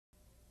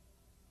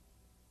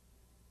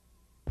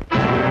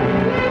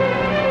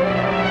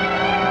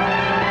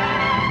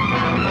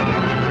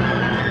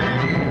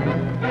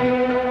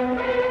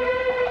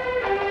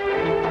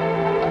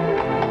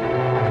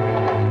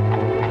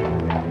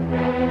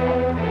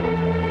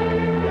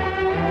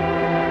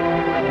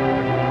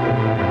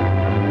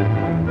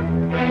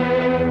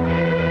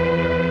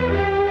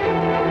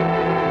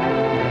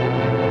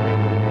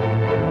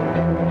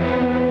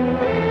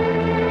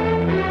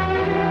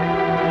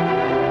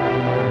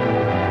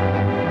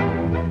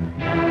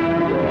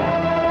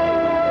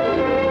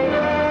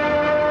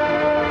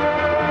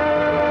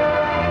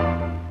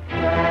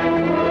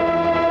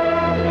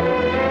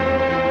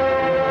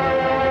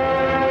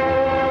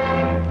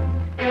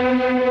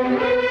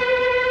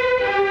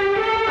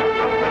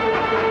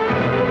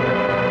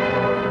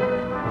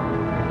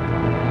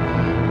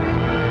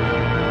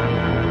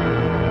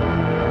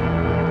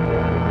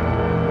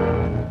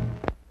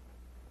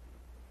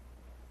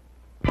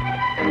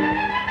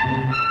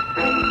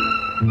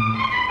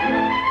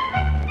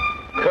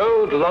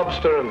grilled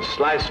lobster and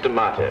sliced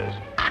tomatoes.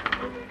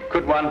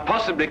 Could one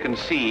possibly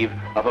conceive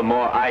of a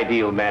more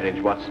ideal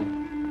marriage, Watson?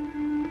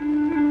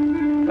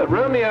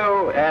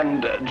 Romeo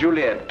and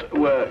Juliet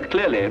were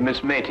clearly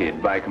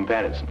mismated by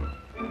comparison.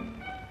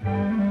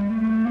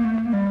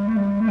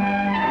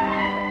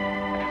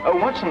 Oh,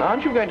 Watson,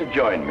 aren't you going to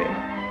join me?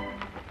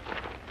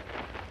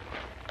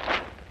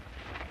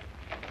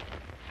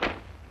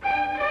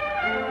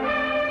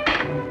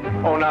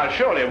 Oh, now,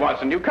 surely,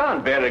 Watson, you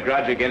can't bear a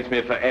grudge against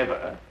me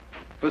forever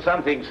for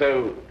something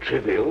so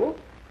trivial.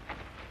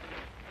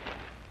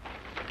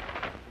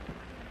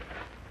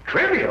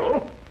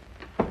 Trivial?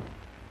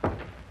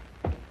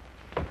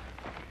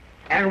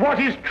 And what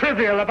is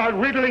trivial about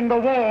riddling the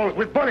walls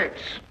with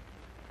bullets?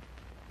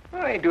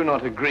 I do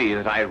not agree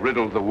that I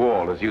riddled the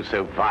wall, as you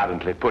so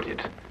violently put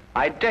it.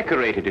 I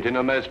decorated it in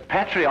a most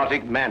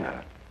patriotic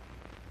manner.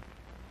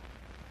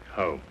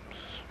 Holmes,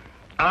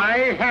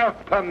 I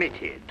have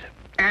permitted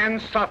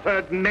and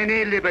suffered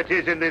many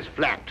liberties in this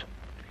flat.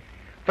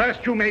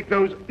 First you make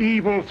those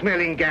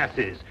evil-smelling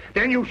gases.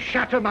 Then you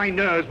shatter my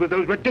nerves with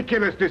those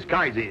ridiculous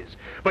disguises.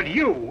 But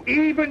you,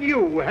 even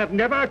you, have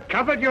never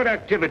covered your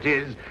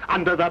activities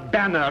under the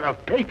banner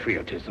of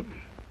patriotism.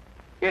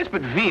 Yes,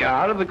 but V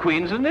are of the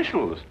Queen's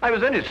initials. I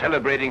was only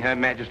celebrating Her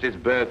Majesty's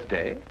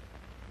birthday.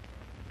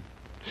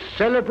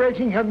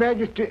 Celebrating Her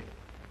Majesty?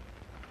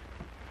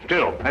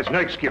 Still, that's no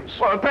excuse.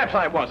 Well, perhaps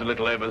I was a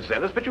little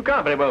overzealous, but you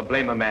can't very well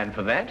blame a man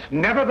for that.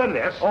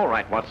 Nevertheless... All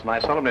right, Watson, I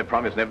solemnly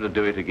promise never to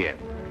do it again.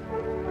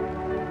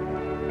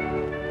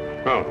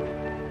 Oh.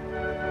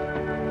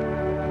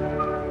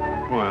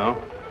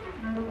 Well...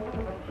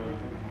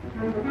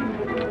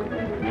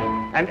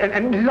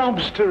 And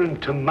lobster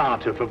and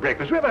tomato for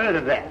breakfast. Who ever heard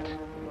of that?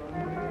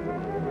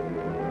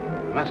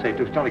 I must say, it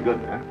looks jolly good,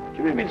 huh? Do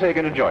you really mean to say you're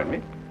going to join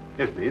me?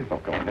 Yes, please. Oh,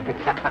 come on.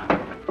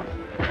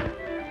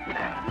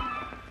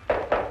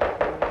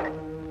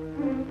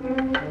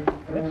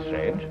 That's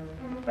strange.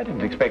 I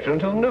didn't expect her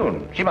until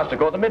noon. She must have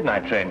caught the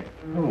midnight train.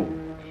 Oh.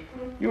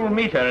 You'll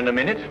meet her in a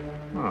minute.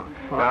 Oh.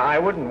 Now, I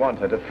wouldn't want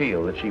her to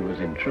feel that she was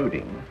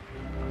intruding.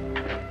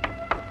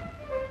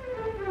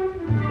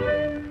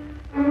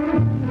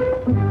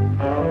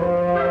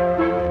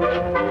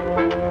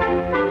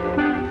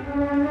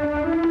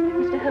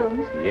 Mr.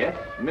 Holmes? Yes,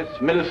 Miss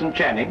Millicent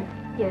Channing.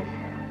 Yes.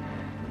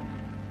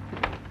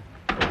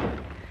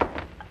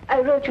 I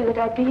wrote you that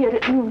I'd be here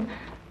at noon,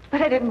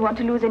 but I didn't want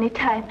to lose any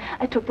time.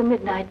 I took the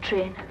midnight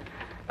train.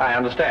 I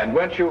understand.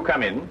 Won't you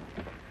come in?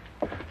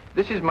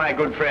 This is my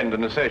good friend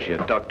and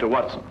associate, Dr.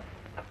 Watson.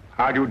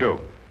 How do you do?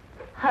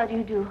 How do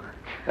you do?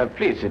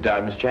 Please sit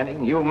down, Miss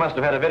Channing. You must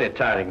have had a very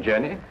tiring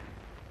journey,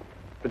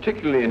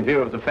 particularly in view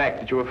of the fact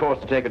that you were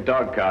forced to take a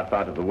dog cart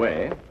out of the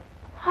way.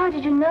 How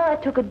did you know I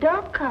took a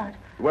dog cart?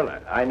 Well,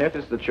 I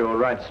noticed that your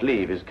right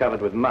sleeve is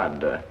covered with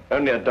mud.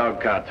 Only a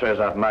dog cart throws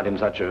out mud in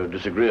such a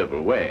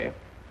disagreeable way.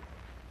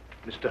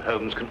 Mr.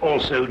 Holmes can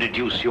also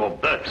deduce your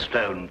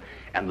birthstone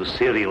and the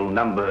serial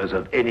numbers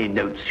of any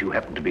notes you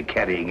happen to be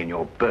carrying in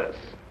your purse.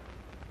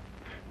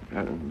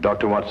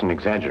 Dr. Watson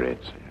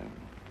exaggerates,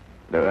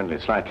 though only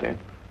slightly.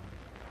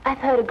 I've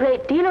heard a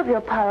great deal of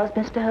your powers,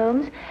 Mr.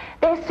 Holmes.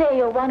 They say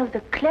you're one of the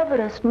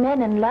cleverest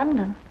men in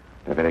London.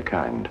 They're very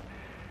kind.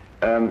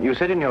 You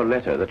said in your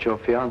letter that your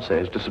fiancé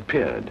has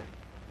disappeared.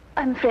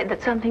 I'm afraid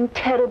that something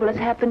terrible has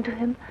happened to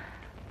him.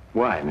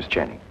 Why, Miss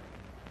Channing?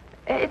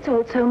 It's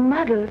all so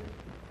muddled,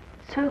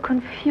 so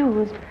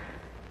confused.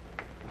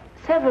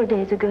 Several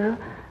days ago,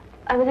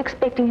 I was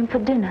expecting him for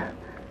dinner.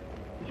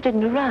 He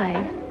didn't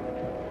arrive.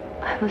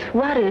 I was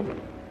worried,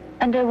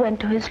 and I went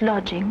to his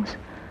lodgings.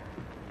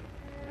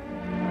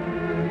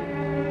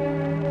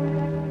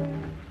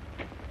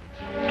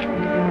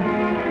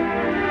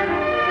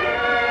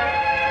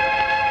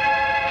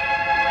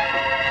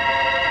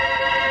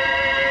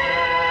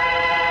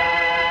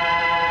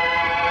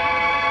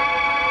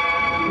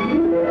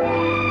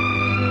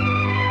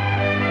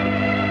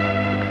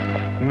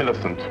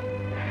 Millicent.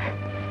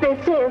 They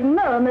say of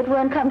Mom it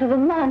won't come to the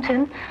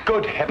mountain.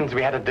 Good heavens,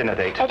 we had a dinner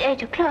date. At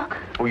 8 o'clock.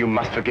 Oh, you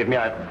must forgive me.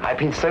 I've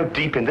been so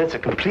deep in this,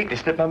 it completely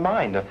slipped my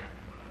mind.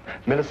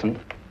 Millicent,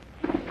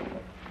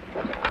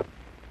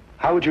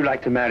 how would you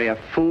like to marry a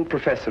full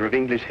professor of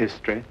English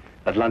history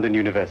at London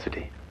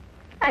University?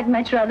 I'd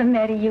much rather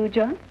marry you,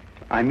 John.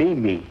 I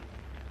mean me.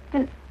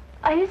 And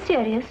are you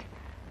serious?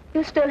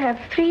 You still have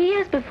 3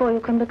 years before you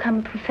can become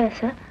a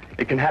professor.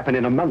 It can happen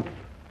in a month.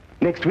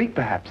 Next week,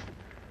 perhaps.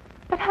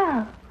 But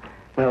how?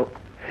 Well,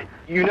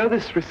 you know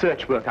this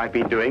research work I've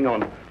been doing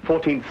on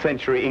 14th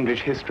century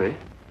English history?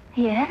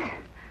 Yes?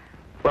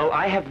 Well,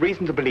 I have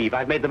reason to believe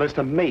I've made the most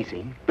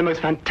amazing, the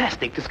most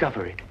fantastic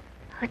discovery.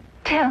 Oh,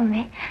 tell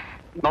me.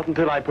 Not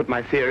until I put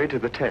my theory to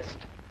the test.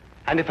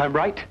 And if I'm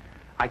right,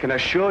 I can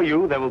assure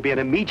you there will be an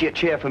immediate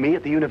cheer for me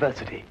at the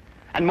university.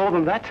 And more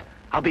than that,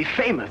 I'll be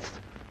famous.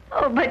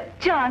 Oh, but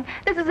John,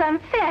 this is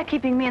unfair,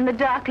 keeping me in the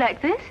dark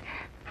like this.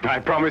 I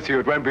promise you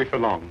it won't be for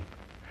long.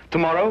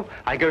 Tomorrow,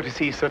 I go to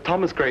see Sir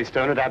Thomas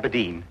Greystone at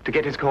Aberdeen to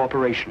get his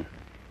cooperation.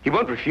 He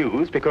won't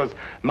refuse because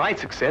my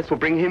success will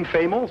bring him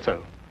fame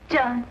also.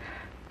 John,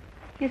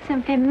 You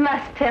simply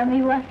must tell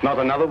me what. Not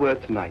another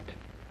word tonight.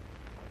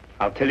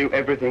 I'll tell you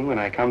everything when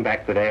I come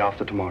back the day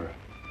after tomorrow.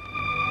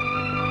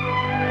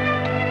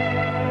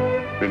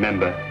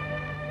 Remember,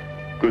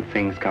 good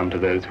things come to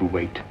those who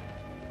wait.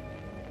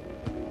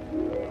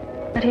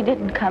 But he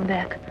didn't come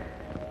back.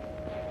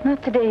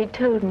 Not the day he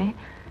told me,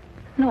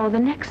 nor the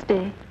next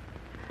day.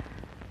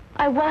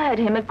 I wired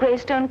him at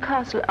Greystone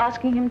Castle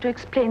asking him to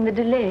explain the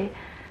delay.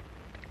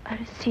 I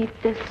received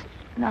this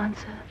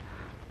answer.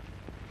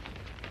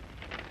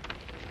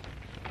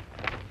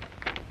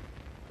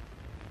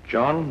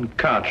 John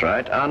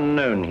Cartwright,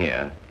 unknown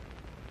here.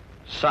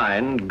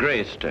 Signed,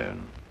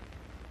 Greystone.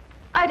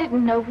 I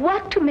didn't know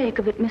what to make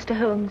of it, Mr.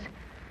 Holmes.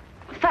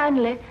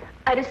 Finally,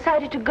 I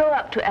decided to go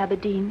up to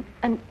Aberdeen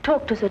and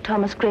talk to Sir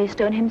Thomas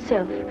Greystone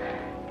himself.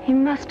 He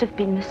must have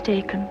been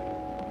mistaken.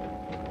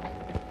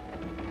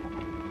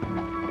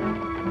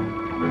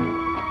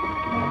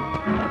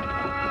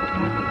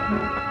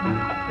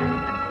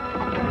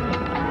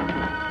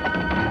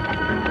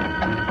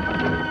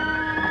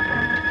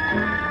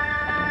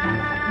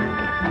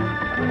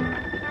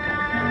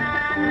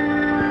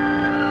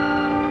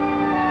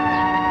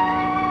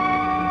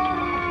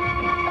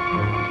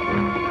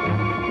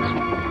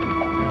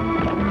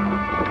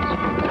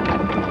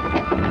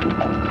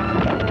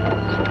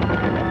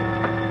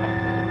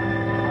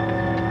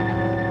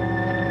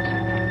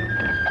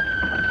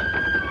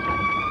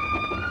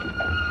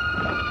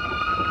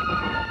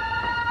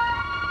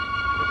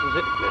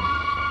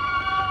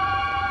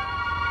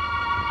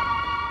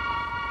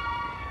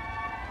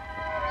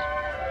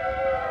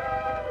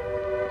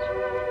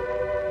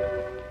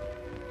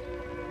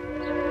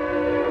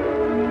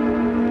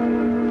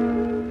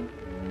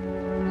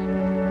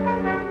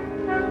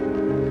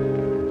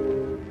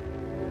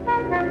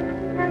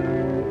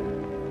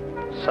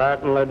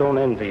 Certainly don't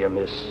envy you,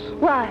 miss.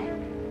 Why?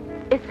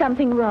 Is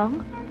something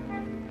wrong?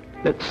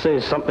 Let's say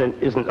something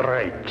isn't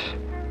right.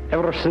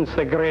 Ever since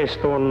the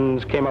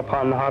Greystones came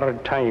upon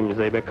hard times,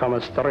 they become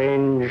a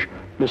strange,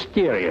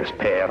 mysterious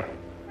pair.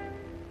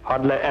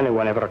 Hardly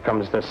anyone ever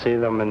comes to see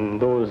them, and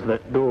those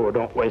that do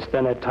don't waste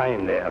any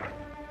time there.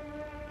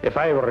 If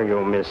I were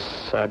you,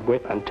 miss, I'd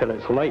wait until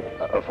it's light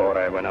before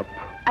I went up.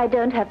 I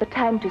don't have the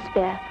time to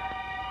spare.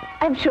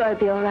 I'm sure I'll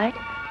be all right.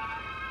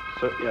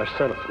 Suit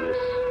yourself, miss.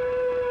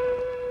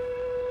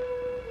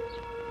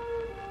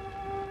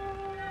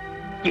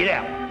 Get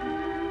out.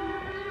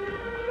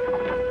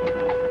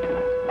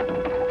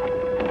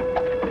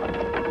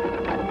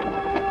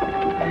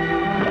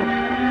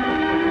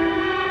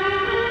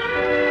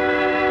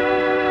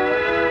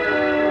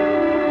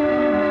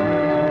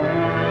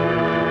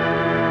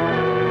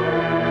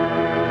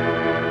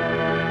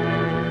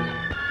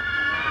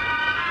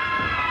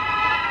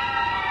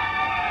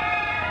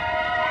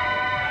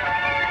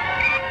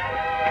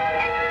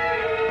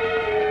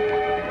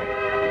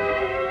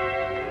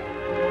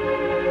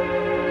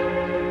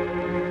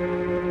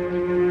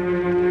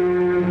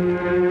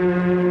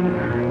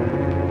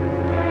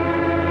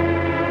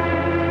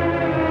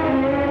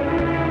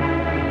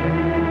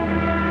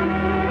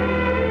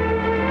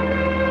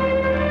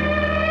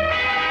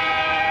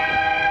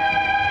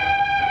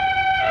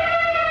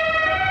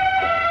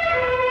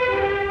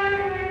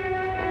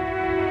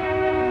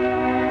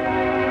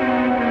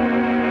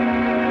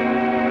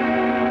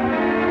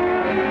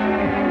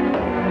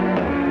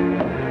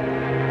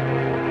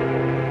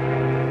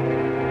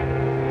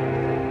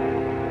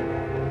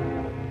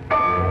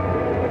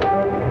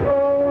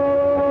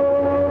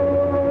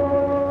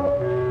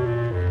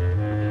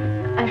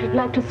 I'd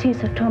like to see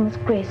Sir Thomas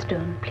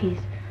Greystone, please.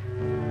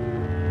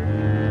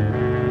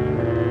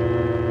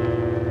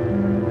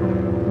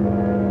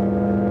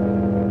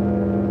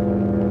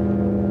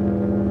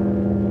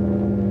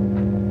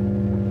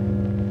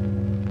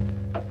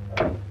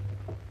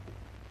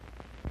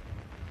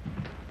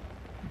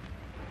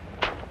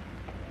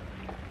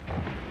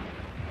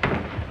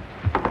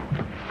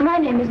 My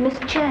name is Miss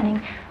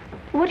Channing.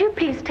 Would you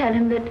please tell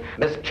him that...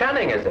 Miss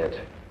Channing, is it?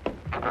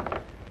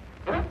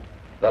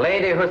 The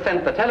lady who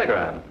sent the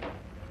telegram?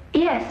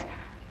 Yes.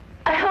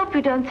 I hope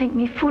you don't think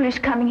me foolish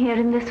coming here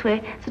in this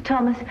way, Sir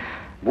Thomas.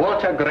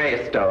 Walter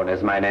Greystone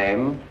is my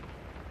name.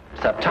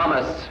 Sir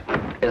Thomas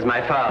is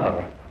my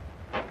father.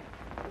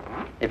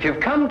 If you've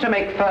come to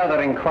make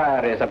further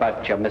inquiries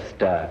about your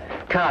Mr.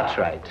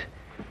 Cartwright,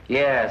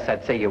 yes,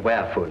 I'd say you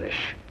were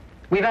foolish.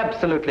 We've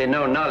absolutely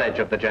no knowledge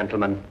of the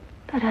gentleman.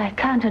 But I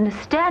can't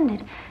understand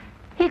it.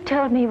 He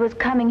told me he was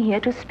coming here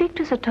to speak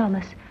to Sir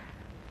Thomas.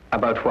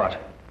 About what?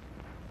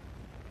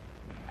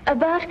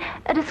 About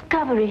a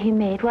discovery he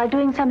made while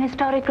doing some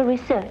historical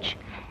research.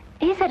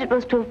 He said it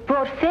was to have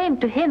brought fame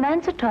to him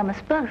and Sir Thomas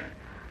both.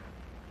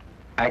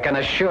 I can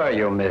assure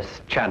you, Miss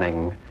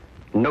Channing,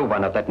 no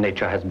one of that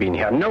nature has been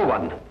here. No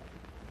one.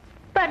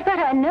 But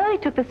I know he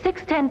took the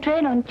 6:10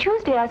 train on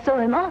Tuesday. I saw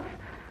him off.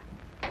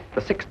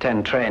 The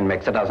 6:10 train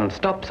makes a dozen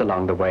stops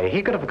along the way.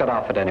 He could have got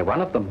off at any one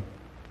of them.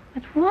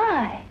 But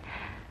why?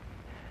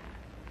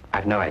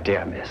 I've no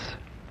idea, miss.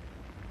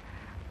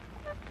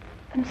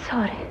 I'm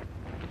sorry.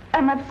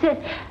 I'm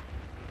upset.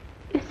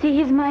 You see,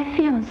 he's my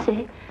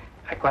fiancé.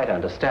 I quite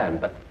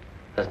understand, but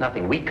there's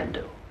nothing we can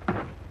do.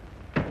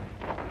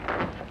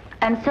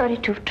 I'm sorry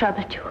to have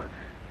troubled you.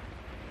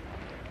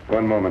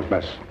 One moment,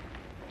 miss.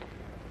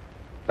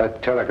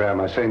 That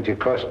telegram I sent you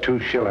cost 2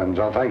 shillings.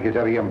 I'll thank you to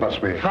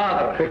reimburse me.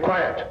 Father! Be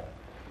quiet.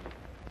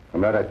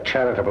 I'm not a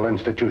charitable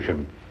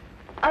institution.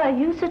 Are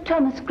you Sir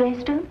Thomas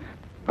Greystone?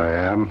 I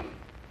am.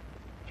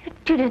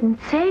 You didn't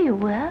say you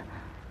were.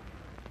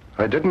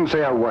 I didn't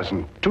say I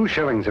wasn't. 2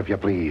 shillings, if you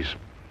please.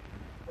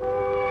 Thank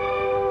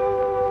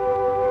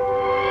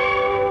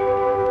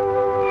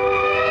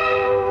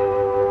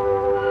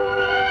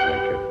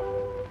you.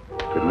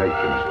 Good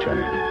night, Miss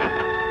Channing.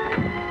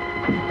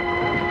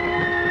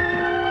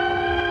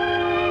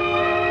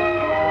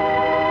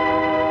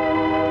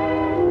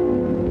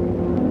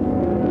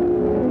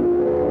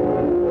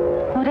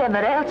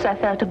 Whatever else I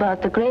felt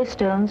about the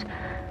Greystones,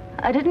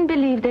 I didn't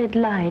believe they'd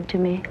lied to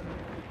me.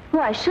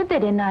 Why should they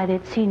deny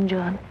they'd seen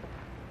John?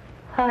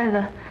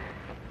 However,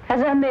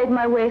 as I made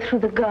my way through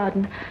the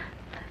garden,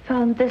 I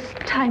found this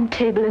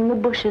timetable in the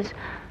bushes.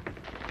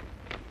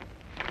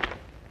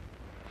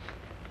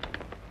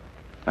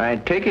 I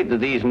take it that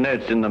these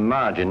notes in the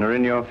margin are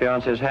in your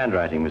fiancé's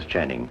handwriting, Miss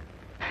Channing.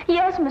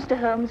 Yes, Mr.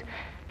 Holmes.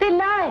 They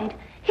lied.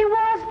 He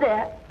was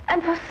there.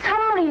 And for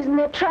some reason,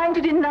 they're trying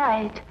to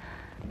deny it.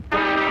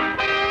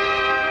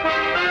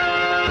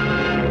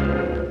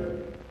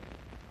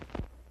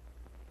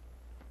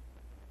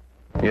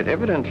 He had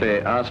evidently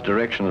asked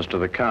directions to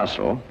the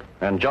castle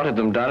and jotted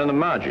them down in the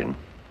margin.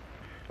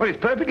 Well, it's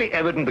perfectly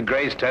evident the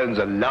Greystones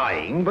are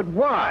lying, but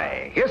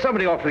why? Here's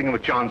somebody offering them a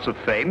chance of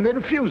fame, they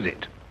refuse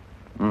it.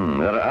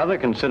 There are other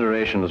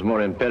considerations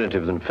more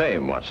imperative than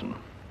fame, Watson.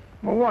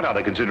 Well, what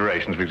other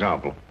considerations, for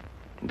example?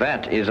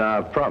 That is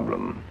our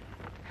problem.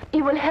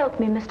 You will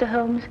help me, Mr.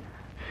 Holmes.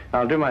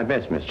 I'll do my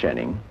best, Miss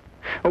Channing.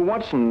 Oh,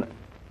 Watson,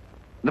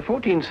 the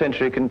 14th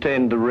century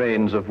contained the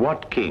reigns of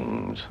what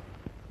kings?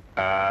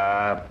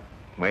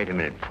 Wait a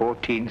minute,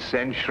 14th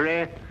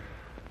century?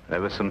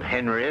 There were some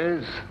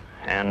Henrys,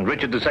 and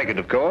Richard II,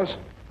 of course.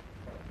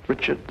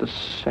 Richard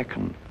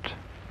II.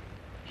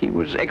 He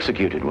was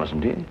executed,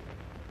 wasn't he?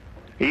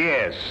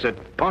 Yes,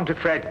 at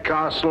Pontefract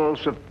Castle,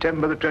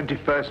 September the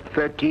 21st,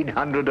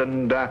 1300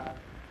 and...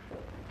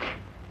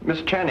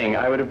 Miss Channing,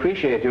 I would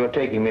appreciate your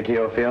taking me to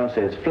your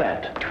fiancé's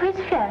flat. To his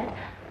flat?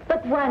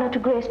 But why not to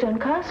Greystone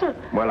Castle?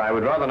 Well, I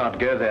would rather not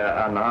go there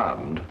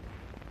unarmed.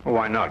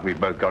 Why not? We've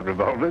both got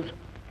revolvers.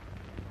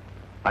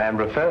 I am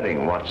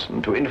referring,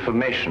 Watson, to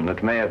information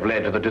that may have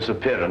led to the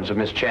disappearance of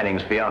Miss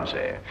Channing's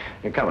fiancé.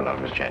 Come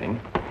along, Miss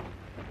Channing.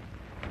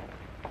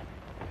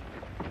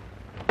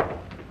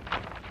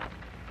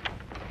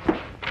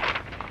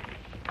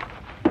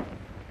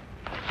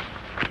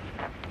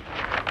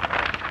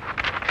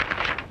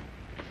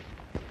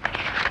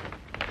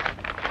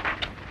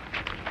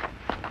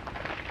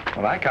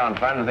 Well, I can't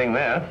find anything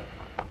there.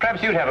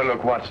 Perhaps you'd have a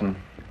look, Watson.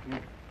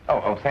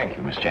 Oh, thank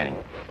you, Miss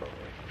Channing.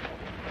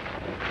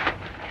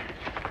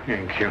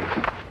 Thank you.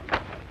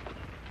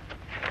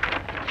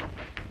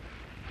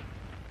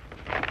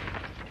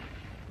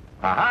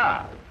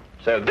 Aha!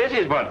 So this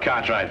is what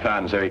Cartwright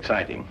found so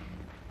exciting.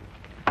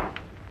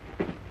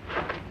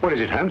 What is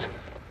it, Holmes?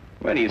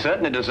 Well, he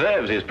certainly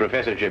deserves his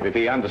professorship if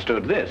he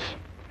understood this.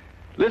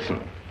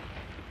 Listen.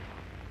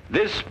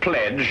 This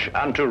pledge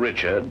unto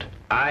Richard,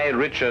 I,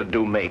 Richard,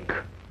 do make.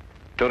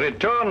 To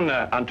return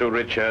unto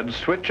Richard,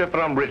 switcher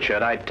from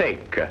Richard I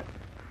take.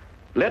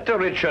 Let a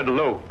Richard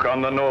look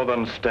on the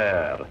northern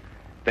stair,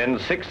 then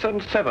 6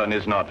 and 7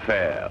 is not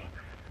fair.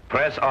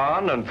 Press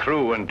on and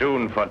through and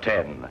tune for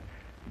 10.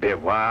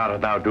 Beware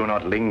thou do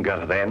not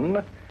linger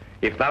then.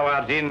 If thou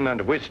art in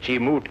and wist ye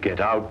moot get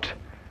out,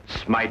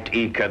 smite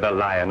eke the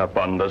lion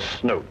upon the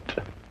snout.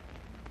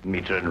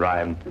 Meter and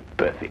rhyme,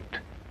 perfect.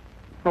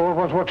 Oh,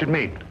 what's it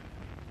mean?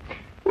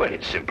 Well,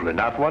 it's simple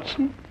enough,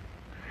 Watson.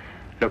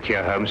 Look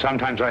here, Holmes,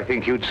 sometimes I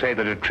think you'd say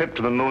that a trip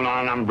to the moon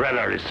on an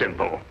umbrella is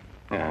simple.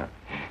 Yeah.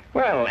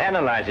 Well,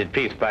 analyze it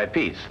piece by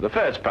piece. The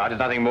first part is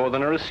nothing more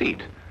than a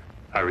receipt.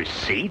 A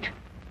receipt?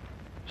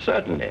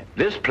 Certainly.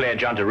 This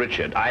pledge unto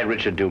Richard, I,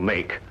 Richard, do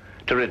make,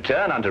 to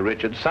return unto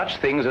Richard such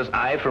things as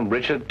I from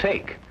Richard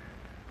take.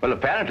 Well,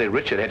 apparently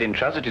Richard had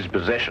entrusted his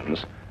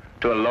possessions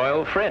to a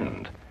loyal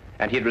friend,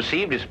 and he had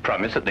received his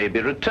promise that they'd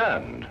be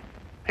returned.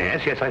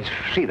 Yes, I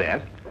see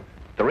that.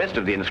 The rest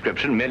of the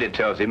inscription merely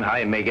tells him how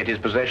he may get his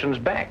possessions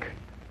back.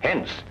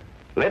 Hence,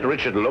 let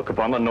Richard look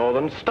upon the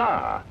northern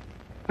star.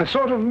 A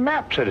sort of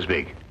map, so to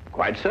speak.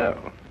 Quite so.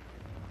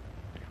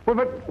 Well,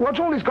 but what's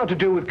all this got to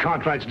do with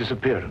Cartwright's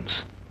disappearance?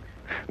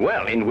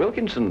 Well, in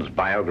Wilkinson's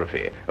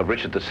biography of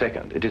Richard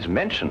II, it is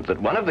mentioned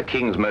that one of the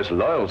king's most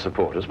loyal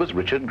supporters was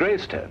Richard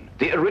Greystone,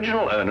 the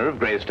original owner of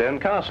Greystone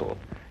Castle.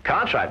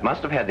 Cartwright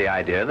must have had the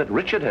idea that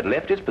Richard had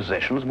left his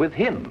possessions with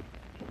him.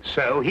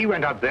 So he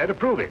went up there to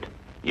prove it?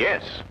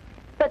 Yes.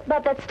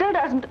 But that still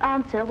doesn't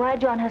answer why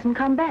John hasn't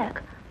come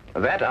back.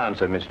 That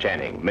answer, Miss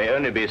Channing, may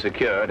only be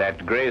secured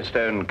at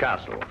Greystone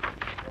Castle.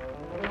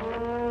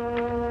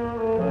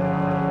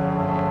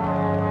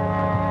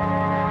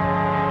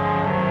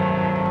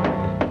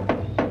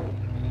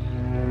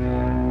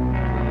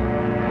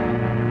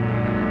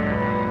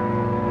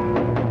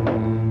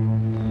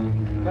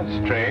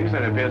 strange,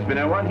 there appears to be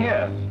no one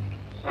here.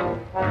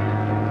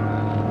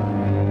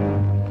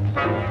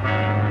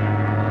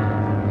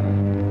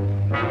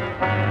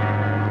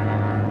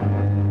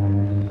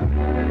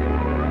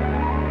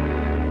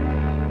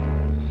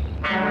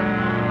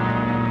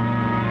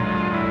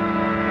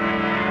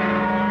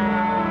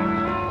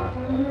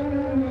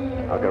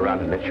 I'll go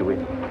round and let you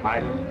in.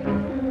 Aye.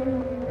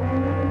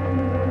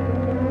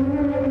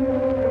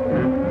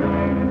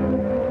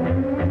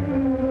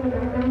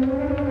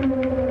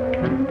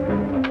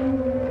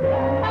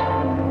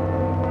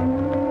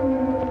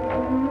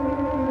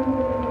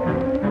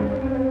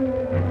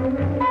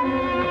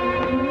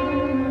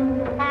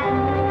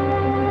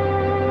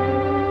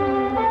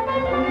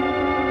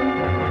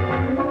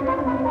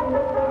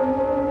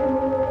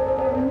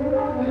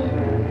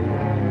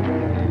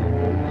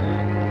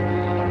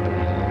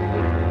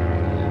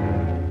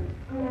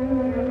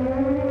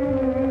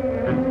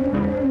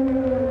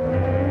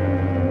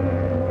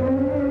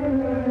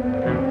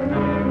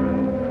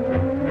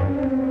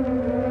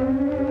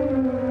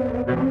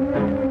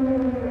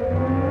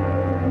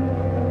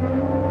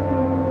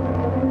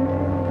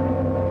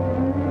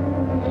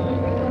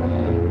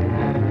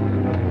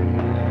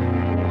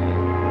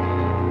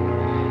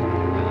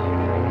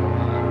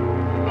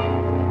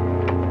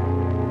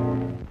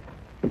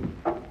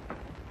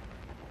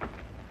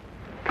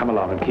 Come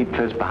along and keep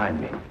close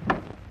behind me.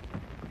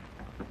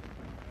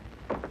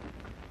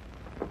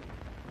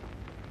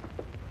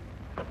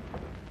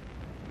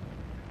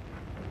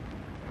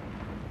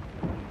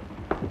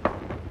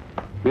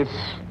 This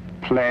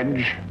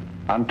pledge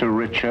unto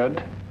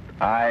Richard,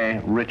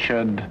 I,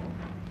 Richard,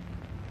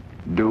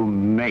 do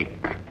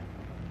make,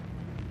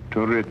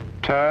 to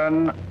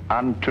return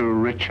unto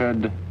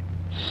Richard,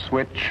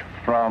 switch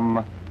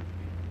from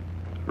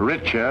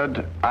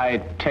Richard, I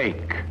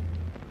take.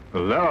 The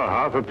lower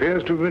half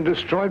appears to have been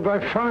destroyed by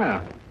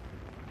fire.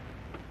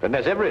 Then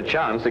there's every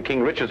chance that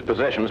King Richard's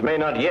possessions may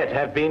not yet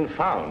have been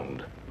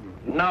found.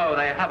 No,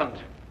 they haven't.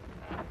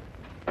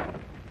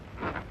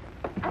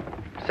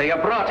 So you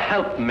brought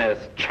help, Miss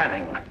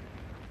Channing.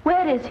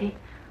 Where is he?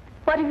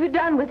 What have you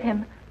done with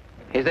him?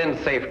 He's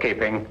in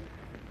safekeeping,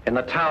 in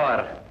the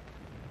tower.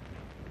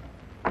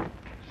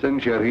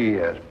 Since you're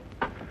here,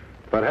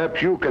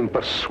 perhaps you can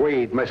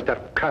persuade Mr.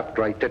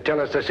 Cartwright to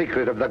tell us the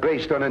secret of the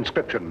Greystone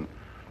inscription.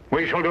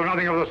 We shall do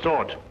nothing of the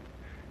sort.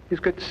 He's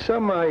got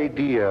some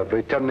idea of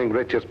returning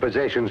Richard's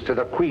possessions to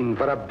the Queen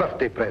for a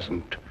birthday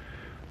present.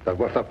 They're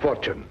worth a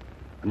fortune,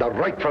 and are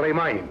rightfully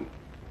mine.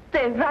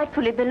 They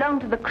rightfully belong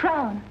to the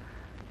crown.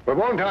 We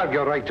won't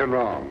argue rights and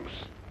wrongs.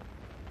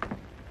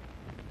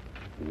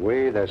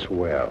 Weigh this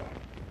well.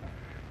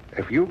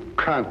 If you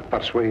can't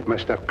persuade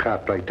Mr.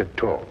 Cartwright to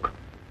talk,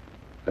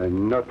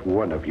 then not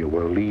one of you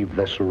will leave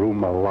this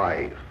room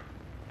alive.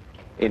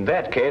 In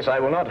that case, I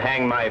will not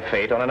hang my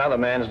fate on another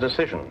man's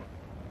decision.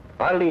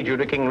 I'll lead you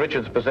to King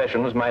Richard's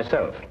possessions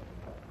myself.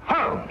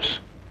 Holmes!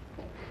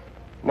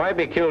 Why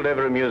be killed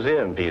over a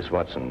museum piece,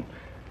 Watson?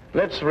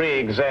 Let's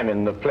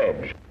re-examine the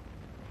pledge.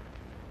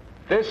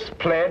 This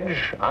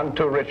pledge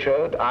unto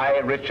Richard, I,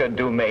 Richard,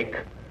 do make,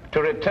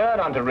 to return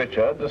unto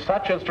Richard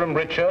such as from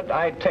Richard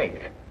I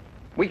take.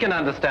 We can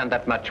understand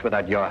that much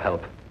without your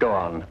help. Go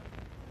on.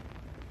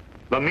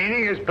 The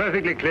meaning is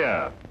perfectly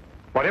clear.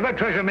 Whatever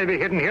treasure may be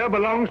hidden here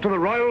belongs to the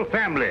royal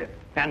family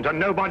and to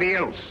nobody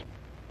else.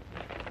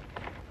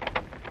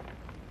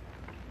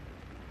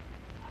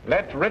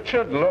 Let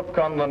Richard look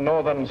on the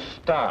northern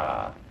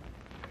star.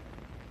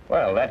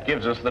 Well, that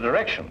gives us the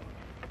direction.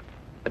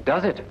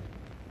 Does it?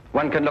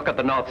 One can look at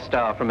the North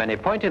Star from any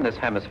point in this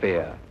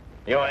hemisphere.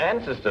 Your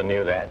ancestor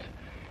knew that.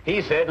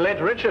 He said,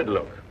 let Richard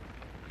look.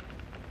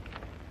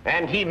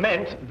 And he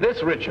meant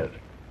this Richard.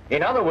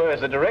 In other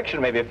words, the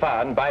direction may be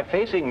found by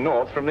facing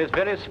north from this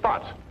very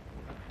spot.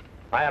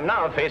 I am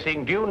now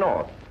facing due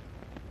north.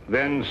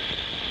 Then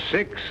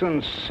 6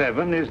 and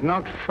 7 is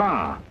not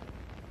far.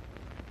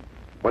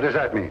 What does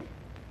that mean?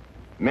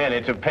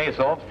 Merely to pace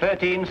off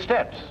 13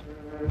 steps.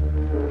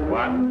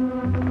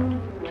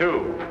 1,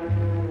 2,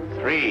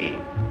 3,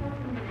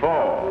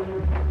 4,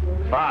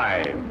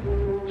 5,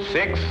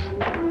 6,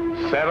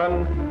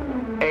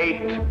 7,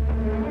 8,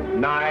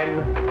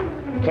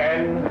 9,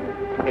 10,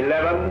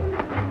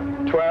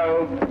 11,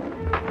 12,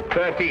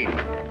 13.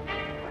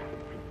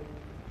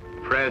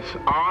 Press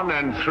on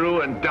and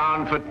through and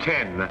down for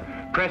 10.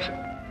 Press...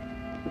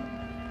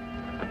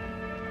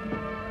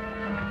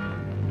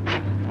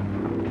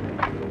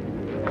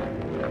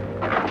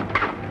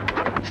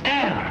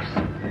 Stairs!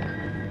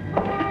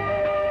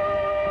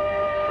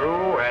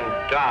 Through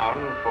and down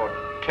for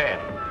 10.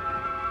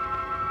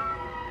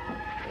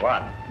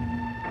 1,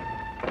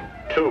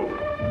 2,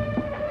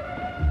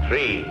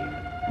 3,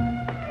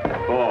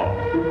 4,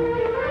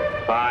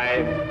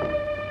 5,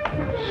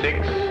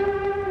 6,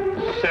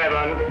 7,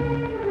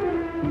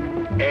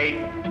 8,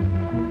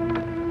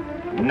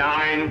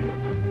 9,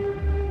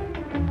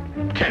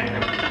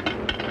 10.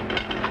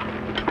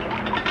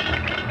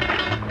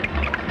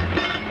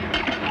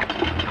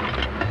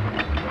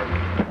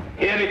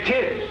 Here it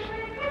is.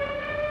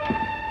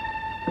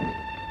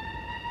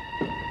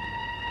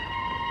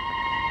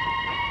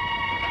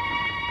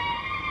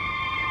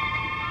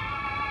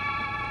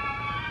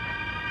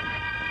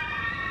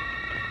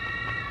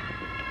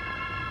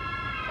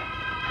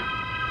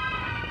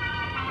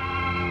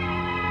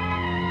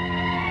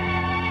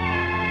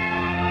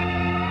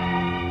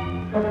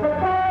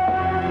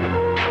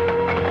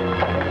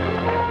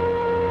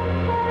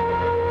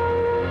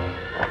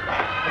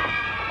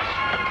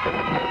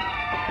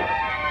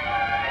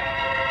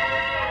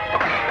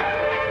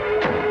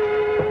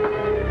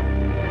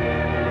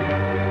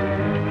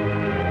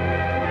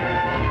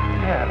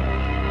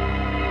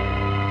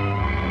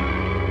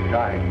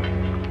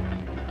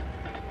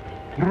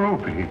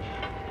 rubies.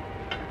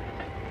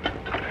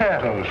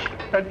 Pearls,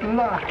 at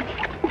last.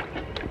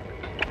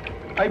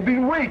 I've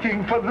been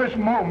waiting for this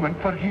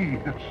moment for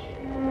years.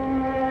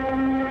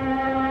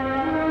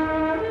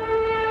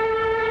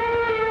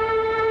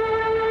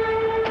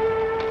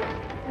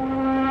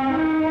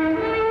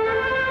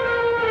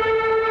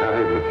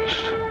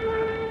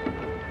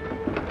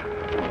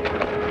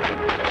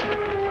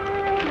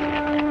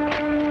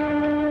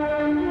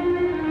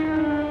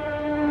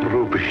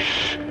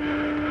 Rubies.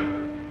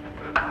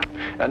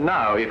 And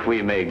now, if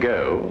we may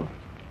go.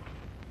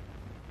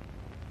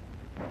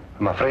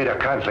 I'm afraid I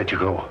can't let you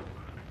go.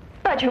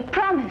 But you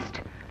promised.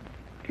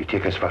 You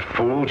take us for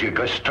fools, you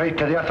go straight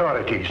to the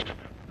authorities.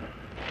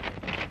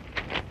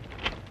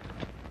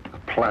 I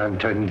plan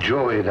to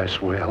enjoy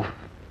this wealth.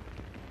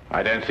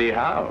 I don't see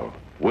how,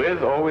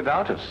 with or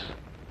without us.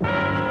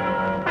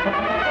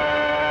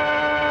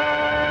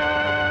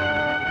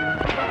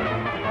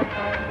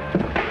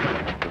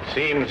 It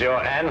seems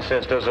your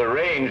ancestors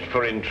arranged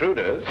for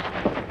intruders.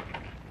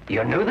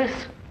 You knew this?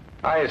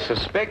 I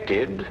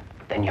suspected.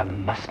 Then you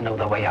must know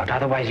the way out,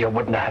 otherwise you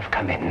wouldn't have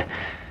come in.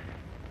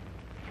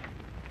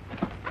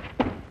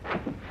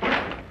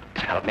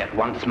 Tell me at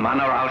once, man,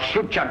 or I'll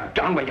shoot you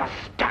down where you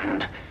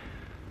stand.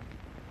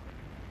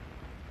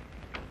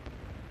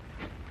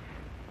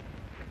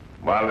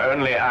 While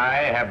only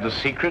I have the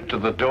secret to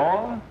the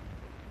door?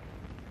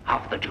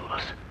 Half the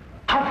jewels.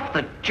 Half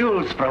the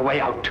jewels for a way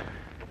out.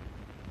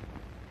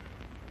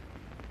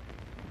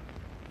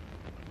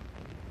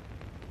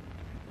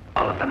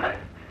 All of them.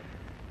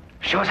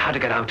 Show us how to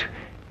get out,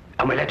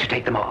 and we'll let you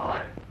take them all.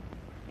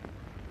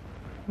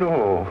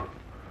 No.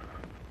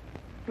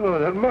 No,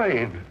 they're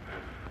mine.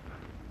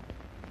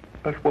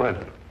 Not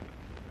one.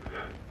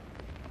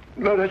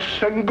 Not a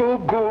single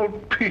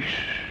gold piece.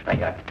 Are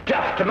you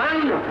daft,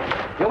 man?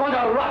 You want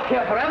to rot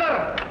here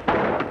forever?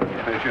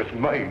 The treasure's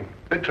mine.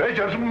 The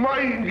treasure's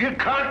mine. You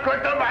can't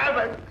let them have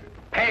it.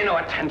 Pay no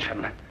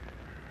attention.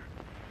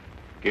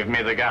 Give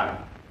me the gun.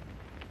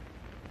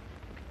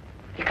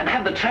 You can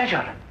have the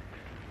treasure.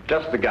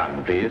 Just the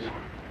gun, please.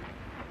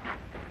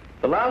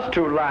 The last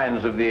two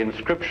lines of the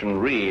inscription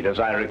read, as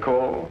I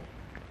recall,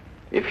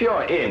 if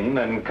you're in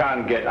and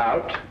can't get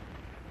out,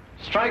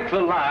 strike the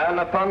lion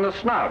upon the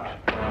snout.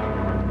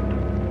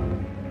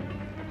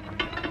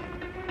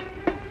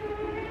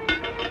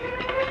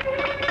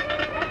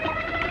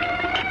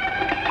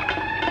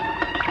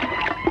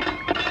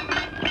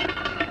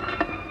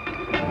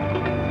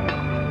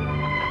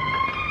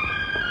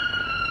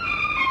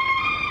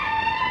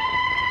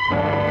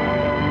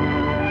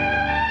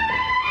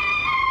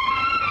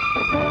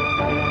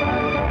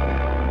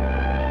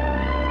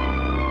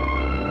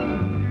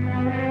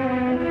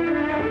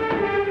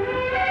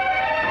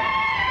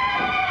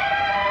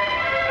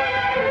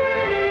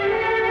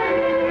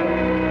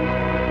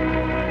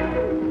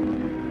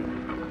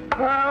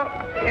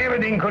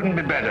 Couldn't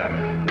be better.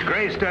 The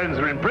Greystones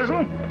are in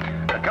prison,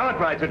 the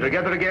Cartwrights are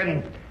together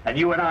again, and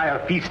you and I are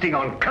feasting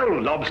on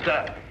cold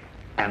lobster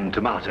and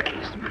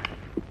tomatoes.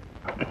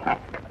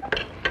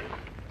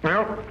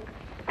 Well,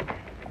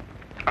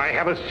 I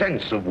have a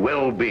sense of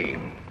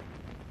well-being.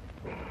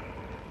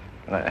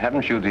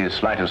 Haven't you the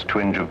slightest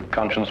twinge of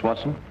conscience,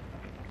 Watson?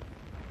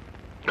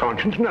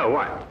 Conscience? No,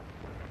 why?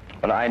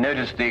 Well, I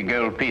noticed the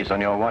gold piece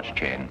on your watch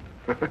chain.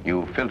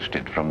 You filched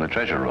it from the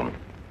treasure room.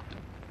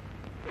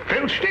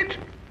 Filched it?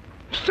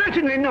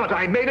 Certainly not.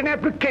 I made an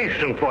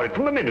application for it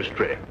from the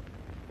ministry.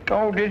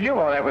 Oh, did you?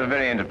 Oh, that was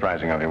very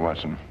enterprising of you,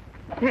 Watson.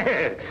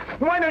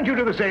 Why don't you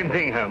do the same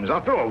thing, Holmes?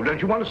 After all, don't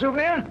you want a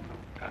souvenir?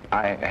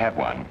 I have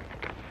one.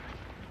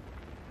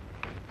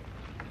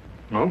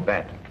 Oh?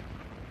 That.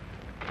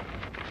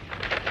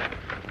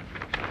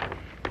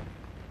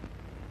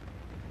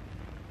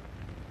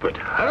 But,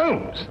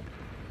 Holmes,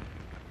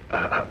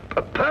 a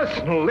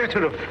personal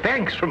letter of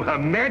thanks from Her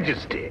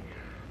Majesty.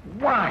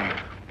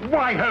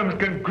 Why, Holmes,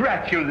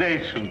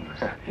 congratulations.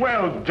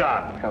 Well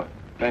done. Oh,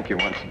 thank you,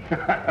 Watson.